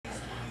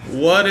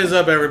What is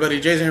up,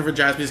 everybody? Jason here for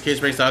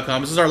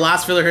JaspysCaseBreaks.com. This is our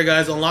last filler here,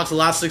 guys. Unlocks the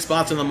last 6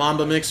 spots in the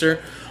MAMBA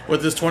mixer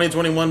with this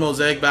 2021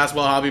 Mosaic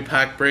Basketball Hobby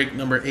Pack break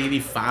number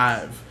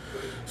 85.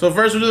 So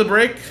first we'll do the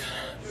break,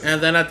 and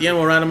then at the end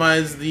we'll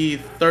randomize the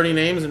 30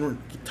 names and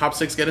top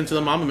 6 get into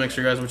the MAMBA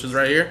mixer, guys, which is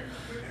right here.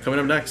 Coming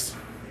up next.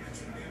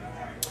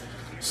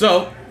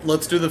 So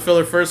let's do the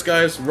filler first,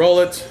 guys.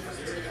 Roll it.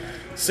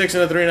 6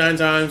 and a 3 9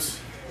 times.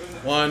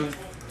 1,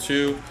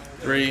 2,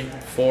 3,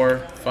 4,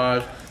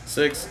 5,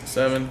 6,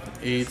 7,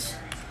 8,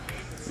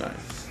 9.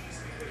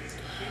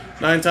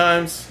 9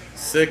 times.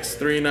 6,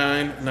 3,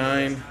 9,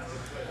 9.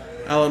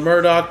 Alan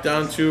Murdoch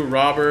down to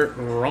Robert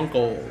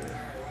Runkle.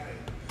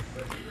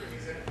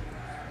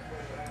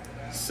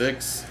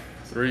 6,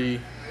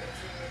 3,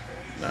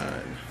 9.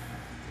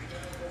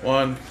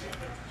 1,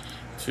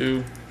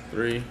 2,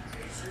 3,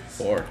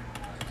 4,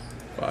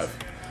 5,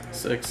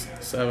 6,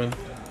 7,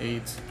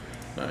 8,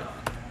 9.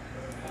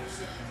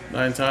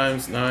 9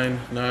 times. 9,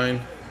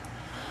 9.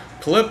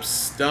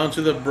 Clips down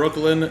to the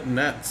Brooklyn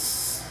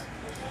Nets.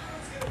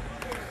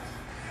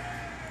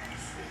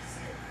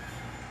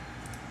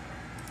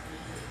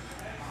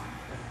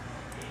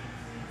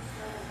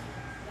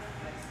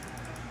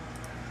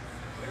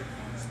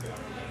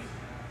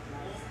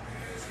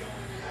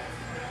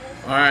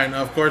 All right,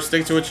 now of course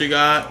stick to what you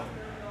got.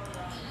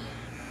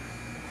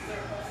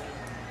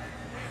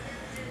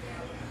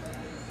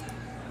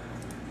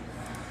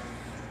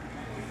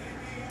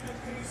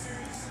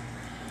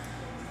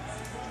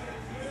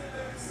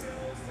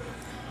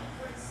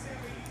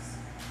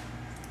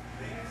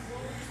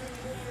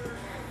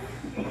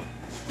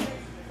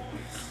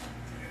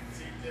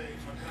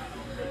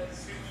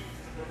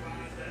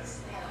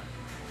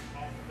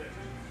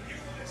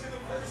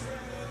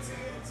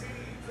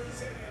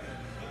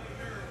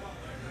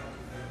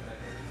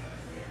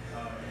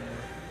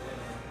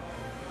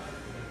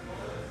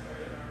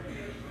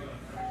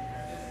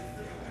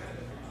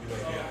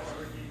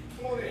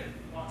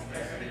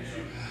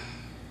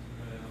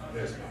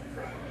 There's my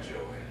pride and joy.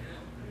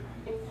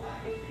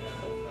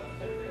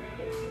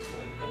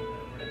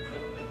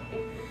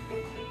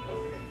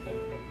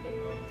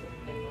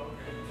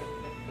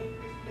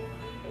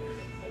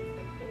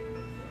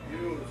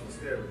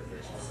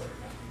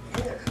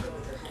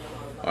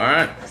 All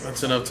right,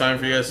 that's enough time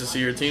for you guys to see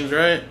your teams,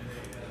 right?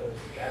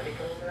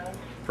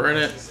 Print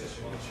it.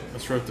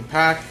 Let's rip the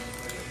pack.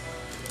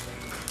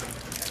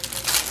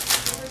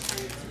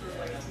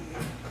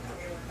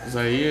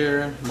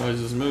 Zaire,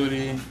 Moses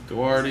Moody,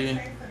 Duarte,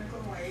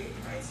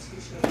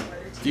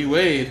 D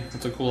Wade.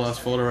 That's a cool ass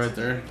folder right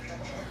there.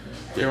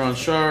 Daron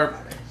Sharp.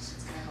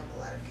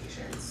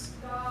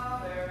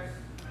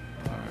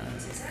 Alright.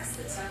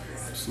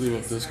 Just leave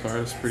up this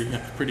card. It's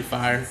pretty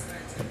fire.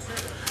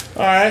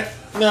 Alright,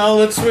 now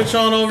let's switch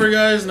on over,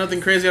 guys.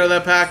 Nothing crazy out of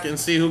that pack, and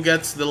see who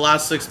gets the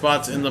last 6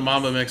 spots in the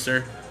MAMBA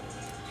mixer.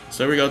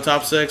 So here we go,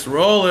 top 6.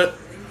 Roll it.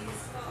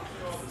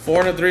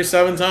 4 and a 3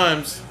 7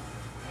 times.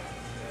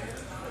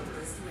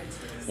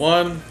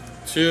 1,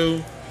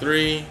 2,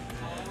 3,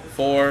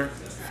 4,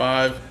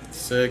 5,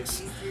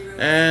 6,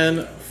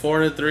 and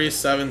 4 and a 3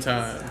 7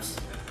 times.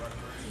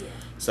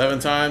 7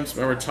 times.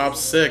 Remember, top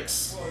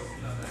 6.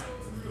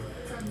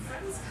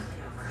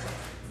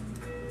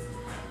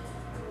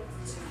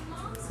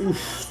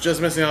 Oof,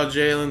 just missing out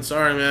Jalen.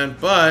 Sorry, man.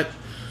 But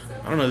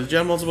I don't know. Did you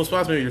have multiple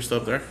spots? Maybe you're still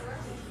up there.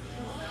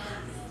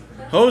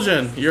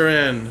 Hojan, you're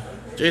in.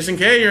 Jason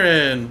K, you're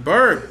in.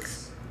 Burke.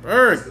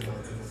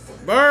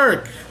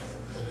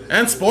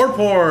 And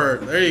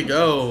Sportport. There you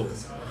go.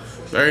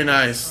 Very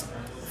nice.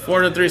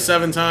 4 and a 3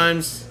 7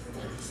 times.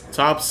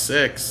 Top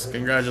 6.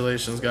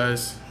 Congratulations,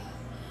 guys.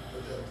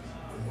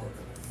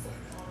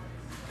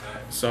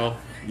 So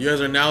you guys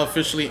are now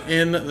officially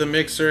in the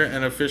mixer,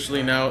 and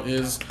officially now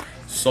is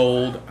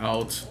sold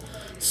out.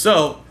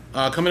 So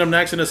coming up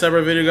next in a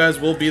separate video, guys,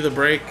 will be the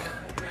break.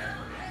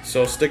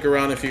 So stick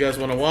around if you guys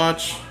want to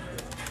watch.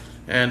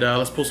 And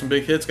let's pull some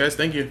big hits, guys.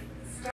 Thank you.